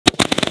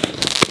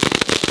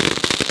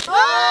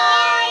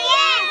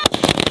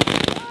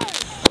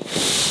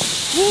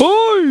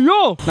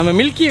நம்ம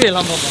மில்கி வே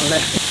எல்லாம் பார்ப்போம்ல.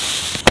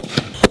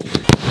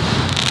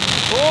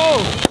 ஓ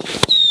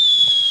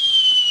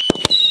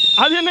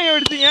அது என்னங்க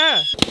வெடிச்சீங்க?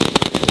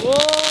 ஓ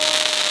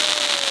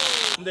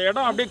இந்த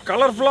இடம் அப்படியே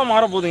கலர்ஃபுல்லா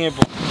மாற போகுதுங்க.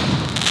 இப்போ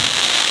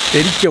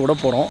தெரிக்க விட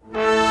போறோம்.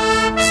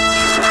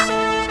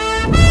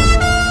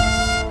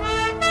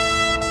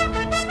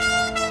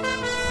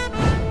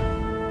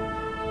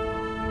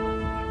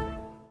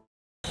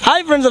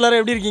 ஹாய் ஃப்ரெண்ட்ஸ், எல்லாரும்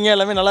எப்படி இருக்கீங்க?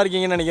 எல்லாமே நல்லா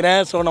இருக்கீங்கன்னு நினைக்கிறேன்.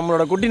 ஸோ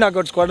நம்மளோட குட்டி நாக்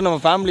அவுட் ஸ்குவாட் நம்ம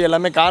ஃபேமிலி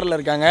எல்லாமே காரில்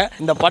இருக்காங்க.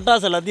 இந்த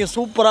பட்டாசு எல்லாத்தையும்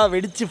சூப்பராக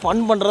வெடிச்சு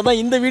ஃபன் பண்ணுறதா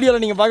இந்த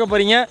வீடியோவில் நீங்கள் பார்க்க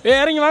போறீங்க.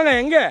 இறங்கி வாங்க.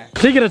 எங்கே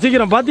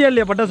சீக்கிரம் பார்த்தியா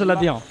இல்லையா பட்டாசு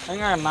எல்லாத்தையும்?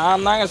 ஏங்க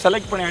நான் தாங்க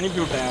செலக்ட் பண்ணி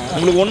அனுப்பி விட்டேன்.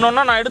 உங்களுக்கு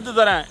ஒன்னொன்னா நான் எடுத்து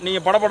தரேன்,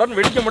 நீங்கள் படப்படன்னு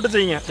வெடிக்க மட்டும்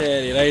செய்யுங்க.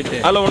 சரி ரைட்டு.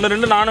 அதில் 1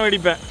 2 நானும்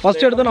வெடிப்பேன்.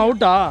 ஃபர்ஸ்ட் எடுத்தோன்னா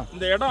அவுட்டா?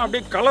 இந்த இடம்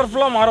அப்படியே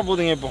கலர்ஃபுல்லாக மாற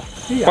போகுதுங்க. இப்போ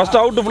ஃபர்ஸ்ட்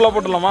அவுட்டு ஃபுல்லாக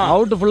போட்டுடலாமா?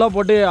 அவுட்டு ஃபுல்லாக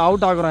போட்டு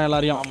அவுட் ஆகுறோம்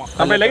எல்லாரையும். ஆமாம்,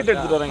 நம்ம லைட்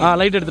எடுத்துகிட்டு வரேன்.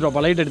 லைட்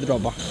எடுத்துட்டு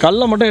வாப்பா.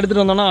 கல்லை மட்டும்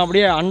எடுத்துகிட்டு வந்தோன்னா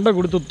அப்படியே அண்டை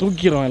கொடுத்து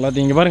தூக்கிடும்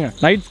எல்லாத்தையும். இங்கே பாருங்க,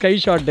 நைட் ஸ்கை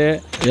ஷாட்டு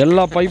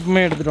எல்லா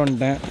பைப்புமே எடுத்துகிட்டு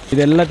வந்துட்டேன்.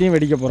 இது எல்லாத்தையும்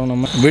வெடிக்க போகிறோம்.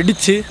 நம்ம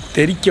வெடித்து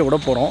தெரிக்க விட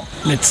போகிறோம்.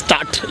 Let's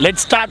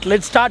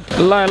start.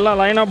 எல்லாம்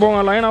லைனாக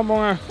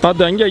போங்க.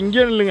 பார்த்து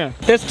இங்கே இல்லைங்க.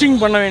 டெஸ்டிங்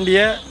பண்ண வேண்டிய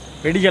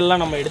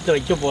வெடிகள்லாம் நம்ம எடுத்து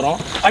வைக்க போகிறோம்.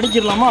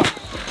 அடிக்கிடலாமா?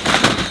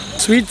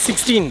 ஸ்வீட்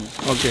 16.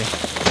 ஓகே,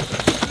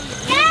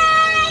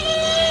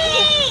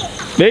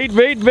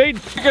 வெயிட்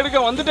எடுக்க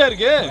வந்துட்டே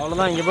இருக்கு.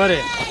 அவ்வளோதான். இங்கே பாரு,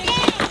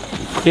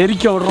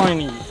 தெரிக்க விடுறோம்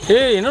இன்னைக்கு.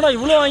 என்னடா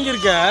இவ்வளோ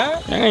வாங்கியிருக்க?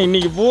 ஏங்க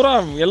இன்னைக்கு பூரா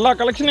எல்லா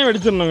கலெக்ஷனையும்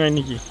வெடிச்சிடணுங்க.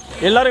 இன்னைக்கு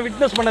எல்லாரும்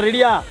விட்னஸ் பண்ண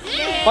ரெடியா?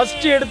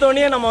 ஃபர்ஸ்ட்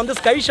எடுத்தோடனே நம்ம வந்து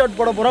ஸ்கை ஷாட்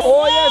போட போகிறோம். ஓ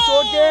எஸ்,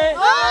 ஓகே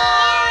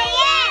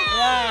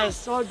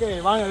எஸ், ஓகே.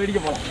 வாங்க வெடிக்க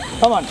போகலாம்.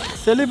 Come on.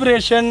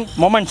 Celebration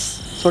moments.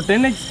 So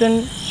 10x10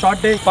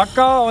 shot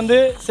பக்கா வந்து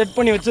செட்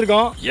பண்ணி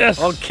வச்சுருக்கோம்.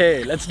 S, okay,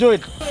 let's do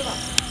it.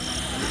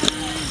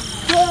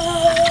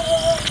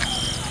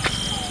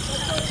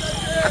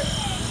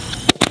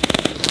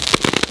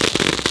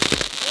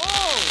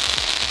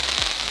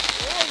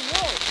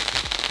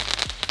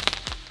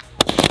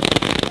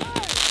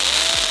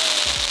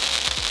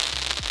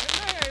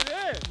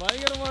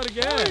 பயங்கரமா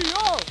இருக்கு.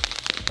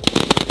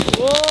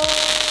 ஓ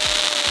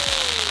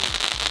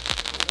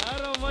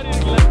வேற மாதிரி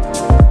இருக்குல்ல.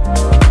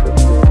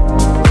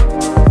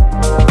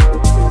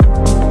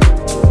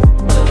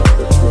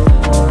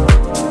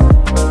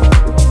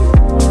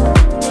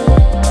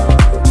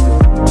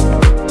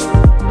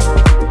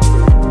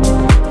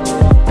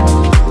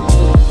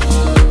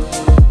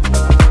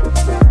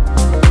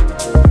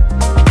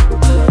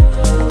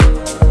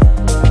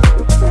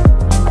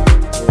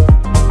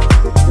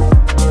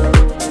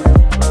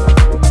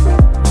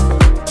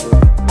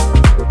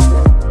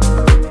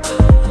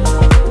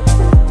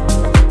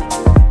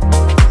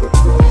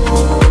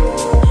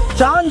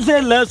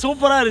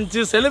 சூப்பரா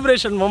இருந்துச்சு.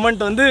 செலிப்ரேஷன்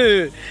மொமெண்ட் வந்து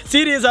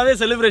சீரியஸாவே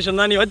செலிப்ரேஷன்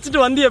தான். நீ வச்சுட்டு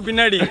வந்திய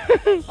பின்னாடி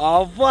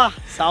அப்பா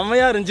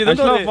செமையா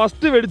இருந்துச்சு.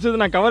 ஃபர்ஸ்ட்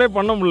வெடிச்சது நான் கவரே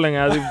பண்ண முடியலங்க.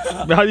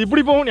 அது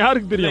இப்படி போகும்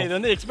யாருக்கு தெரியும். இது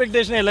வந்து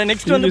எக்ஸ்பெக்டேஷன் இல்லை.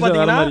 நெக்ஸ்ட் வந்து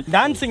பாத்தீங்கன்னா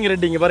டான்சிங்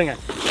ரெட். இங்க பாருங்க,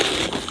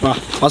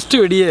 ஃபர்ஸ்ட்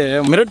வெடியே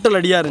மிரட்டல்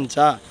அடியா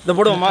இருந்துச்சா? இதை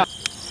போடுவோமா?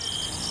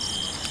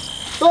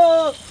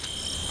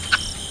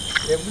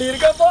 எப்படி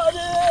இருக்கா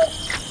பாரு,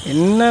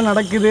 என்ன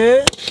நடக்குது?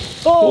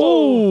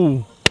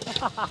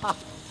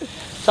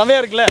 செமையா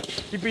இருக்குல்ல.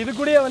 இப்போ இது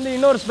கூட வந்து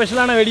இன்னொரு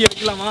ஸ்பெஷலான வெடி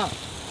வைக்கலாமா?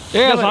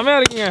 செமையா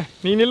இருக்குங்க.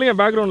 நீ நில்லுங்க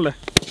பேக்ரவுண்ட்ல.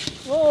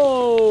 ஓ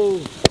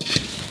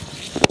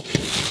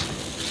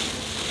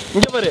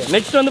இங்க பாரு.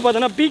 நெக்ஸ்ட் வந்து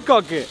பார்த்தோன்னா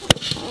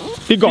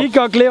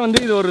பீகாக்லேயே வந்து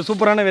இது ஒரு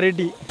சூப்பரான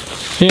வெரைட்டி.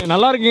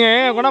 நல்லா இருக்குங்க.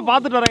 கூட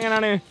பார்த்துட்டு வரேங்க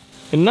நான்.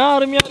 என்ன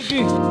அருமையா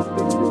இருக்கு.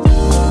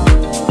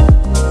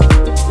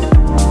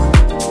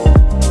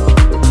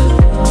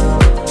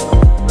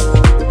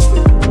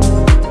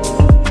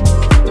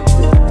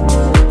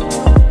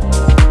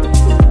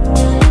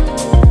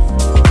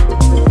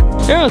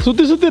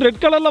 சுத்தி ரெட்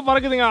கலர்ல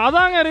பறக்குதுங்க.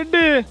 அதாங்க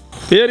ரெட்டு.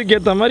 பேருக்கு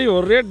ஏத்த மாதிரி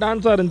ஒரே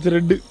டான்ஸா இருந்துச்சு.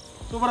 ரெட்டு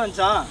சூப்பரா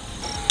இருந்துச்சா?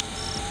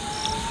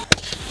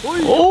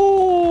 ஓ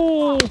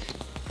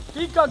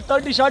பீகாக்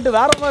 30 ஷாட்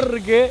வேற மாதிரி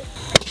இருக்கு.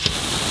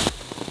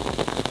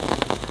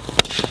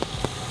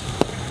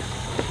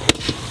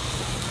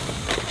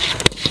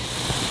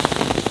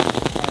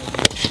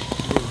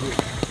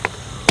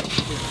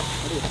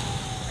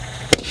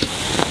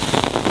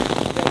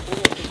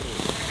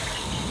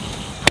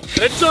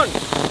 Red zone.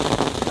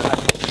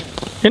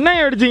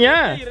 என்னங்க வெடிச்சீங்க?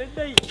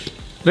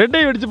 ரெட்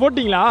ஐ வெடிச்சு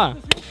போட்டீங்களா?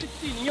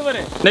 நீங்க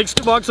பாரு.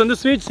 நெக்ஸ்ட் பாக்ஸ் வந்து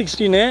ஸ்வீட்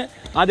 16.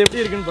 அது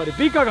எப்படி இருக்குன்னு பாரு.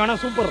 பீகாக் ஆனா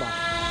சூப்பரா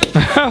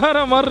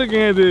வேற மாதிரி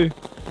இருக்குங்க இது.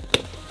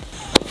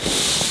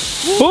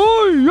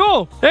 ஓய்யோ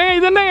ஏங்க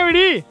இது என்னங்க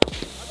வெடி?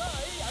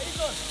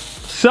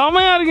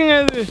 செமையா இருக்குங்க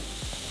இது.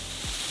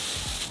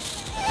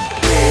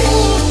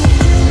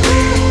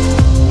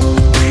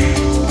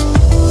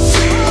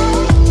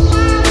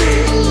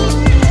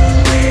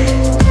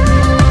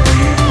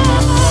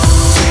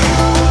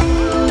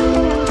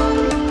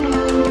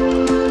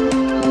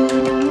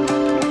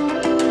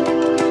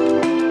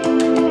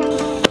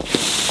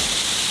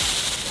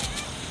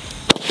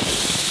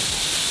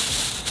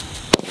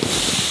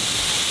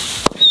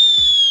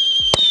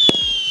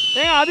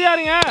 அது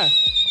யாருங்க?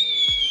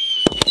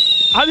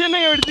 அது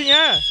என்னங்க வெடிச்சீங்க?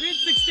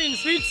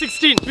 ஸ்வீட்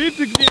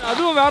 16.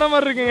 அதுவும் வேற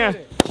மாதிரி இருக்குங்க.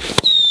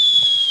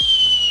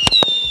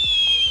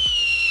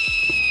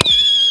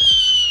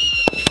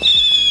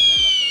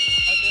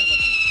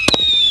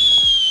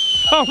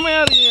 செம்மையா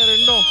இருக்குங்க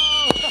ரெண்டும்.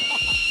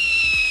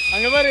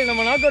 அங்க பாரு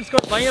நம்ம நாக் அவுட்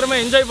ஸ்குவாட் பயங்கரமா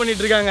என்ஜாய்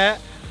பண்ணிட்டு இருக்காங்க.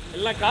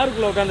 எல்லாம்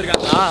காருக்குள்ள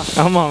உட்காந்துருக்காங்க.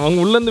 ஆமா, அவங்க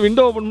உள்ள இருந்து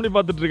விண்டோ ஓபன் பண்ணி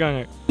பார்த்துட்டு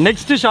இருக்காங்க.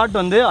 நெக்ஸ்ட் ஷாட்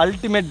வந்து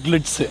ultimate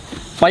glitz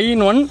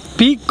 5-in-1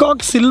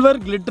 peacock silver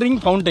glittering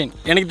fountain.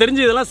 எனக்கு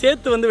தெரிஞ்சு இதெல்லாம்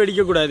சேர்த்து வந்து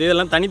வெடிக்க கூடாது,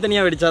 இதெல்லாம்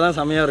தனித்தனியா வெடிச்சாதான்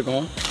செமையா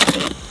இருக்கும்.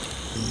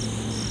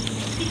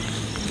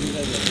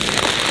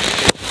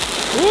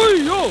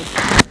 ஓய்யோ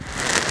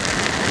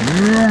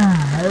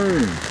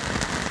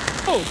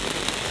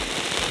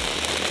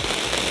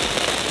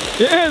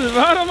இது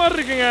வேற மாதிரி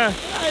இருக்குங்க.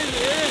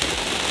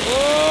 ஓ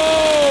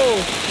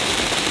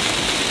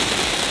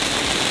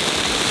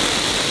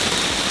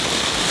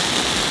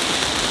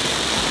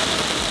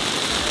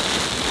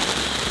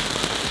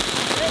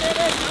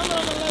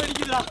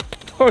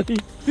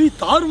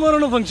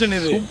தாறுமாறான ஃபங்க்ஷன்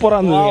இது. சூப்பரா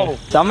இருந்துச்சு,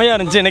 செமையா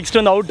இருந்துச்சு. நெக்ஸ்ட்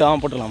வந்து அவுட்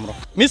போட்டுலாம் ப்ரோ.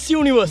 மிஸ்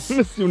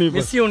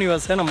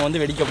யூனிவர்ஸ் நம்ம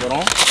வந்து வெடிக்க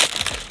போறோம்.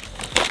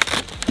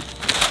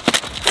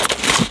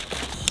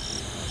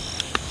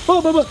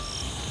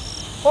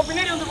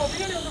 பின்னாடி வந்து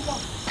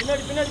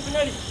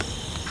பின்னாடி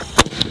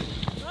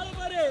மேல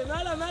பாரு,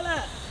 மேல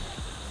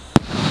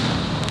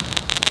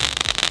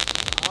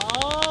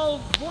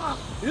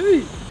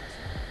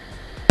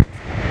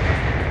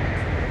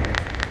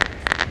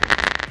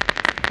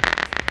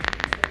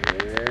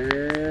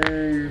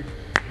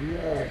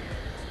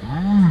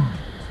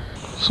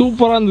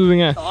சூப்பரா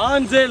இருந்ததுங்க.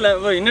 சான்ஸே இல்ல.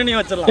 இன்னும் நீ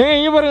வச்சிரலாம். ஏங்க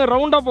இங்க பாருங்க,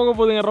 ரவுண்டா போக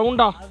போகுதுங்க.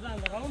 ரவுண்டா அதான்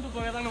அந்த ரவுண்ட்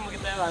போக தான் நமக்கு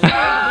தேவை.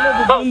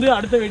 வந்து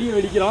அடுத்த வெடியை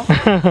வெடிக்கிறோம்.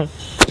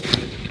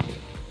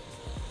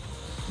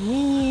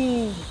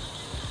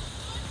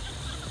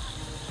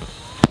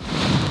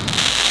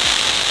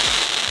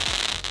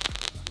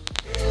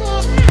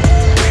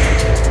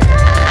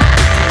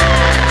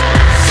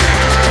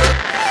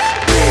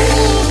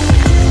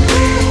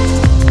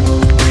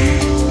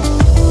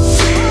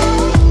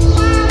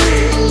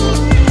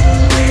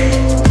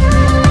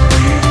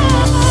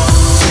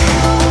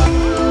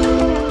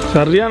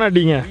 சரியான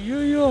அடிங்க.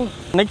 ஐயோ.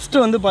 நெக்ஸ்ட்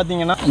வந்து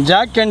பாத்தீங்கன்னா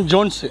ஜாக் அண்ட்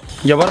ஜோன்ஸ்.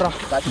 இங்க வர்றா,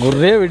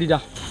 ஒரே வெடிடா.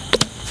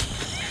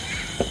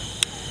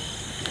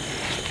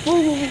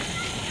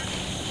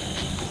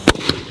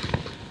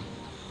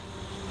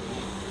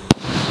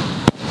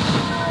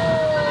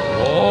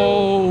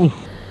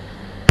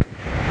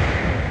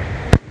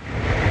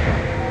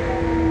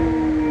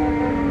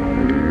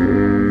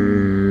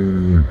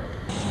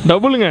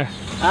 டபுளுங்க,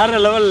 வேற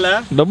லெவல்ல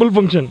டபுள்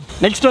ஃபங்க்ஷன்.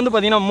 நெக்ஸ்ட் வந்து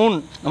பாத்தீங்கன்னா மூன்.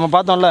 நம்ம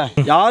பார்த்தோம்ல,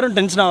 யாரும்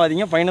டென்ஷன்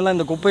ஆகாதீங்க. ஃபைனலா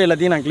இந்த குப்பை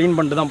எல்லாத்தையும் நான் க்ளீன்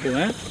பண்ணிட்டு தான்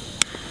போவேன்.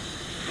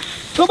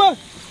 சூப்பர்.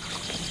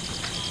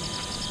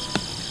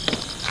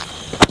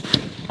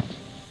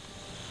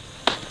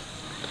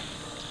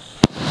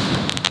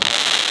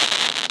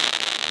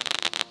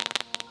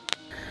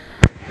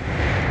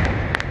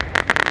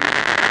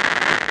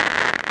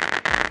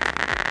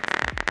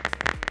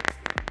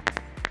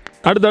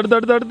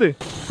 அடுத்து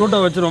ஃப்ளூட்டோ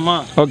வச்சிருவோமா?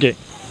 ஓகே,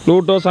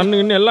 ப்ளூட்டோ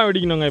சன்னு எல்லாம்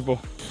வெடிக்கணுங்க இப்போ.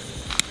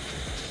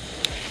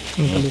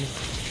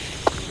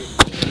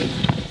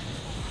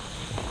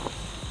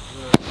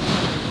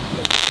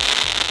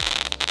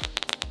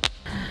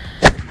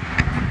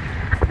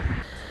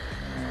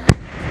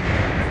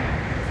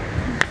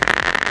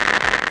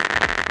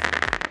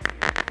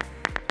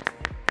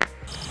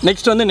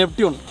 நெக்ஸ்ட் வந்து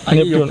நெப்டியூன்.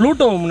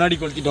 ப்ளூட்டோ முன்னாடி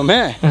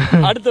கொளுத்திட்டோமே.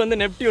 அடுத்து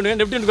வந்து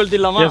நெப்டியூன்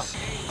கொளுத்திடலாமா?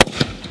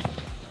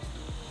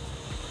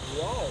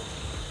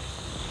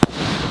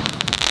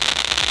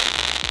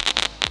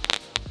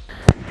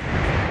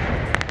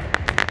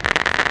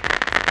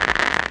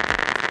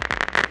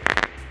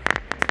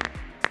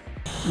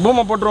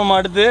 பூமை போட்டுருவோமா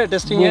அடுத்து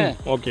டெஸ்டிங்?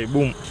 Okay,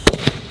 boom.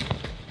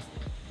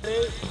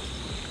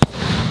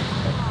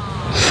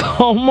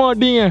 செம்ம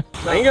அடிங்க,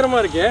 பயங்கரமா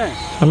இருக்கு,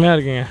 செம்மையா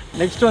இருக்குங்க.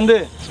 நெக்ஸ்ட் வந்து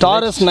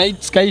ஸ்டாரஸ்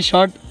நைட் ஸ்கை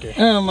ஷாட்.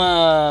 நம்ம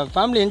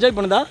ஃபேமிலி என்ஜாய்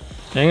பண்ணுதா?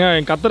 ஏங்க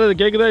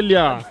கத்துறது கேக்குதா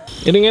இல்லையா?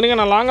 இருங்க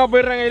நான் லாங்கா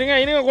போயிடுறேங்க.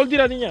 இருங்க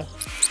கொளுத்திடாதீங்க.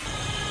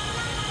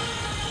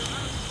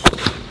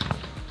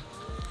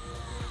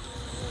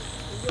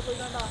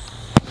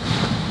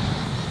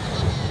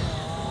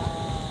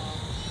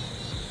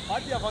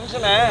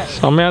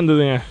 செம்மையா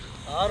இருந்ததுங்க,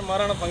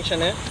 தாறுமாறான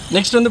ஃபங்க்ஷன்.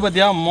 நெக்ஸ்ட் வந்து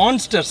பாத்தியா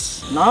மான்ஸ்டர்ஸ்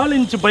 4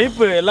 இன்ச்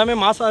பைப்பு எல்லாமே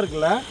மாசா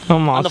இருக்குல்ல?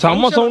 ஆமா,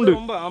 செம்ம சவுண்ட்.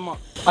 ஆமா,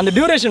 அந்த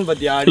டியூரேஷன்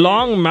பாத்தியா?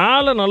 லாங்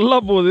மேல நல்லா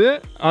போகுது,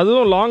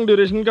 அதுவும் லாங்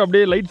டியூரேஷனுக்கு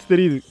அப்படியே லைட்ஸ்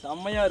தெரியுது.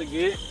 செம்மையா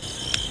இருக்கு.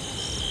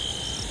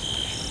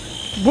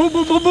 Boom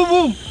boom boom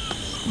boom.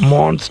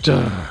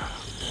 Monster.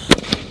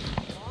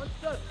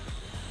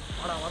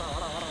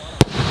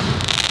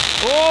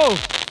 ஓ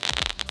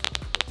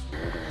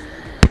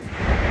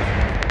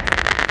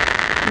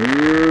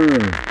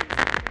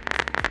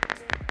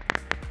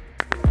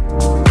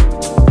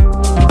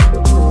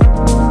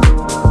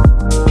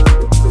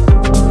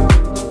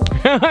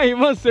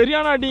இவன்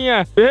சரியான அடிங்க,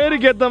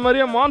 பேருக்கு ஏத்த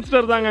மாதிரியே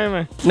மான்ஸ்டர் தாங்க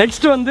இவன்.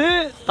 நெக்ஸ்ட் வந்து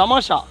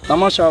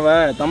தமாஷாவை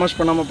தமாஷ்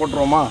பண்ணாம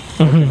போட்டுருவோமா?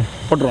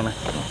 போட்டுருவோண்ணே.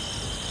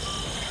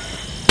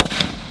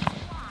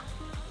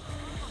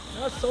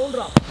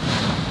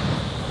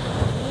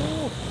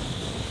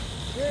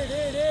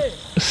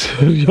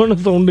 சரியான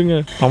சவுண்டுங்க.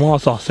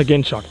 தமாஷா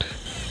செகண்ட் ஷாட்.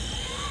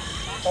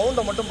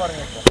 சவுண்டை மட்டும்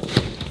பாருங்க.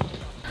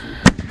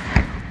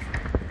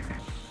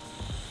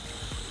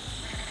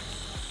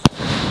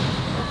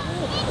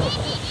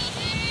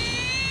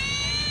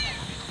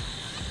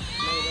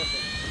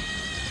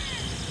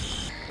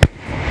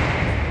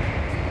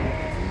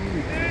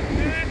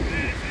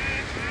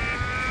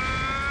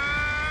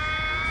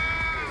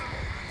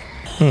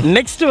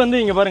 நெக்ஸ்ட் வந்து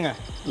இங்கே பாருங்க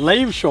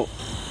லைவ்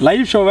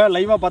ஷோவை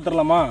லைவாக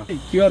பார்த்துடலாமா?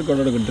 கியூஆர்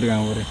கோடோட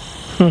கொடுத்துருக்காங்க ஒரு.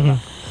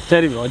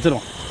 சரி ப்ரோ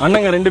வச்சிருவோம்.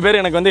 அண்ணங்க 2 பேர்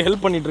எனக்கு வந்து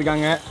ஹெல்ப் பண்ணிட்டு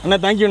இருக்காங்க. அண்ணா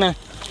தேங்க்யூண்ணே,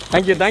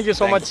 தேங்க்யூ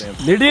ஸோ மச்.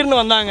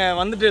 திடீர்னு வந்தாங்க,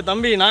 வந்துட்டு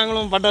தம்பி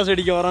நாங்களும் பட்டாசு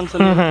வெடிக்க வரோன்னு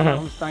சொல்லி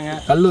ஆரம்பிச்சிட்டாங்க.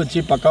 கல்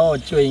வச்சு பக்காவாக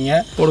வச்சு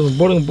வைங்க.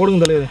 போடுங்க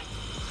தலைவர்.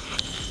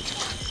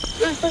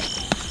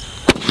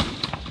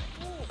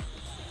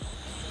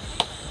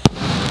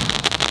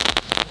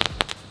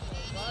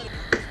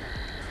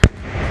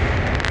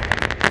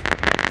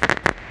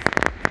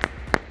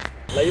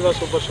 லைவாக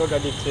சூப்பர் ஷோ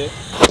காட்டிடுச்சு.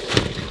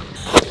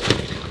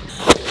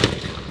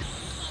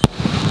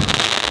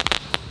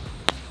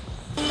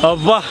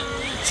 அப்பா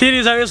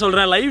சீரியஸாகவே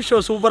சொல்கிறேன், லைவ் ஷோ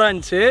சூப்பராக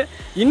இருந்துச்சு.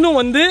 இன்னும்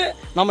வந்து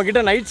நம்மக்கிட்ட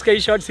நைட் ஸ்கை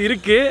ஷாட்ஸ்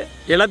இருக்குது.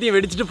 எல்லாத்தையும்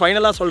வெடிச்சிட்டு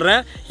ஃபைனலாக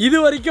சொல்கிறேன், இது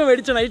வரைக்கும்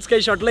வெடித்த நைட் ஸ்கை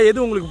ஷாட்டில்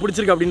எது உங்களுக்கு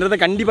பிடிச்சிருக்கு அப்படின்றத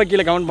கண்டிப்பாக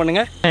கீழே கமெண்ட்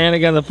பண்ணுங்கள்.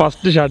 எனக்கு அந்த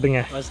ஃபஸ்ட்டு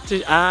ஷாட்டுங்க.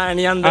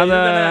 நீ அந்த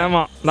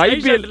ஆமாம்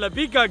ஐபிஎல் இல்லை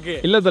பீகாக்கு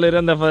இல்லை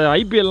தலைவர், அந்த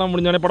ஐபிஎல்லாம்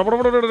முடிஞ்சோடனே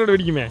பட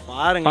வெடிக்குமே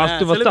பாருங்க.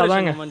 ஃபஸ்ட்டு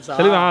அதாங்க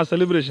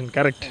செலிப்ரேஷன்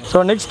கரெக்ட்.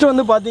 ஸோ நெக்ஸ்ட்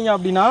வந்து பார்த்தீங்க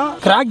அப்படின்னா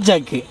கிராக்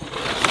ஜாக்கு.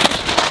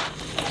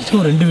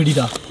 இதுவும் 2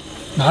 வெடிடா,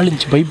 4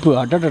 இன்ச் பைப்பு.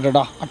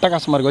 அட்டடா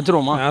அட்டகாசமாக இருக்கு.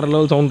 வச்சுருவோமா? வேற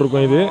லெவல் சவுண்ட்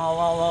இருக்கும் இது.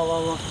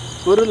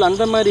 பொருள்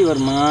அந்த மாதிரி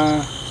வருமா?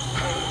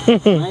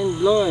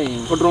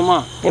 போட்டுருவோமா?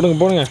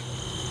 போடுங்க.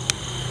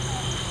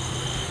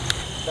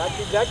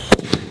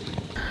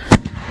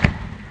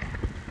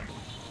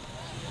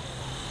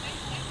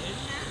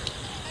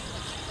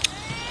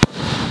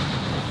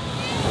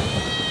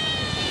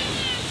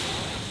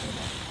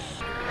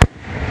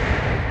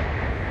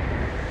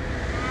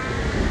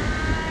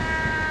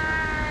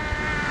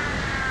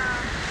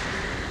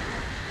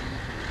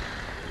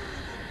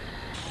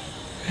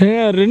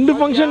 ரெண்டு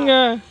ஃபங்க்ஷனுங்க.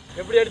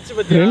 எப்படி அடிச்சு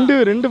பத்தி?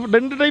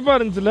 ரெண்டு டைப்பா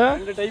இருந்துச்சுல.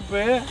 2 டைப்.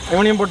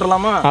 எவனையும்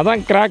போட்டுடலாமா?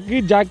 அதான் கிராக்கு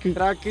ஜாக்கு.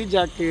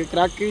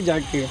 Crack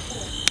jack.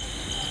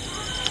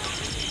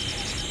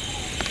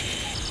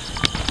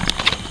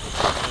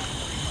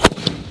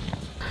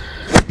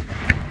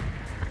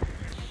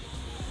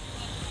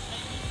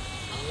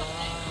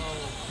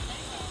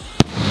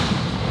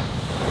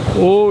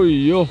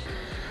 ஓய்யோ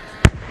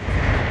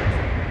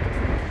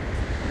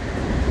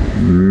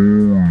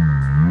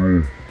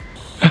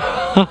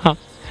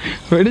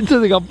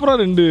வெடிச்சதுக்கு அப்புறம்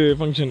 2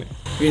 ஃபங்க்ஷனு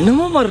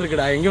என்னமோ மாதிரி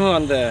இருக்குடா. எங்கேயுமே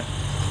அந்த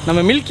நம்ம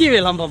மில்கி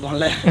வேலாம்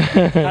பார்ப்போம்ல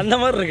அந்த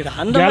மாதிரி இருக்குடா.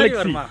 அந்த மாதிரி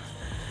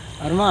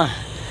வருமா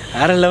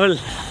வேற லெவல்.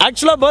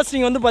 ஆக்சுவலாக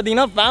பர்ஸ்டிங் வந்து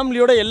பார்த்தீங்கன்னா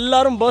ஃபேமிலியோட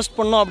எல்லாரும் பர்ஸ்ட்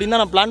பண்ணோம் அப்படின்னு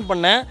தான் நான் பிளான்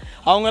பண்ணேன்.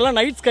 அவங்கெல்லாம்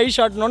நைட் ஸ்கை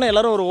ஷாட்னோன்னு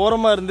எல்லாரும் ஒரு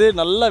ஓரமாக இருந்து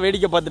நல்லா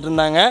வேடிக்கை பார்த்துட்டு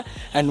இருந்தாங்க.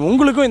 அண்ட்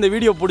உங்களுக்கும் இந்த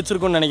வீடியோ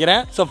பிடிச்சிருக்குன்னு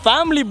நினைக்கிறேன். ஸோ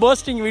ஃபேமிலி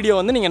பர்ஸ்டிங் வீடியோ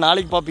வந்து நீங்கள்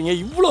நாளைக்கு பார்ப்பீங்க.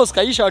 இவ்வளோ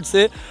ஸ்கை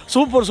ஷாட்ஸு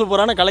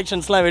சூப்பரான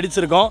கலெக்ஷன்ஸ்லாம்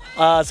வெடிச்சிருக்கோம்.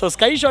 ஸோ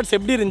ஸ்கை ஷாட்ஸ்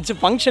எப்படி இருந்துச்சு,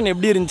 ஃபங்க்ஷன்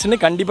எப்படி இருந்துச்சுன்னு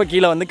கண்டிப்பாக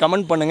கீழே வந்து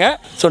கமெண்ட் பண்ணுங்கள்.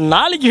 ஸோ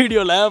நாளைக்கு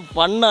வீடியோவில்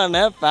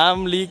ஃபன்னான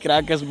ஃபேமிலி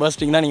கிராக்கர்ஸ்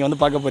பர்ஸ்டிங் தான் நீங்கள்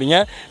வந்து பார்க்க போகிறீங்க.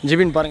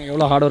 ஜிபின் பாருங்கள்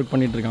எவ்வளோ ஹார்ட் ஒர்க்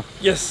பண்ணிட்டு இருக்கான்.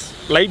 S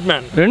light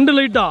man. 2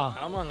 லைட்டா?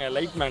 ஆமாங்க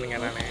லைட் மேனுங்க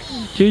நான்.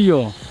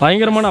 ஐயோ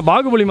பயங்கரமான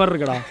பாகுபலி மாதிரி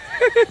இருக்கடா.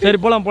 சரி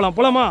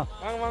போலாமா?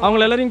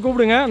 அவங்கள எல்லாரையும்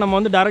கூப்பிடுங்க. நம்ம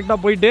வந்து டைரெக்டாக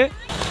போயிட்டு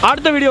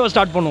அடுத்த வீடியோவை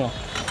ஸ்டார்ட் பண்ணுவோம்.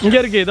 இங்கே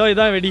இருக்குது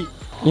இதான் வெடி.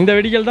 இந்த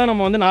வெடிகள் தான்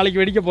நம்ம வந்து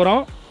நாளைக்கு வெடிக்க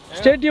போகிறோம்.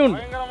 Stay tune.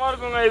 பயங்கரமா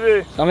இருக்குங்க இது.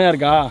 செமையா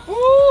இருக்கா?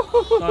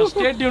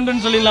 ஸ்டே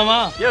டியூன்ட்னு சொல்லிடலாமா?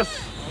 எஸ்.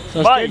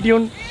 Stay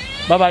tune.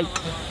 பை.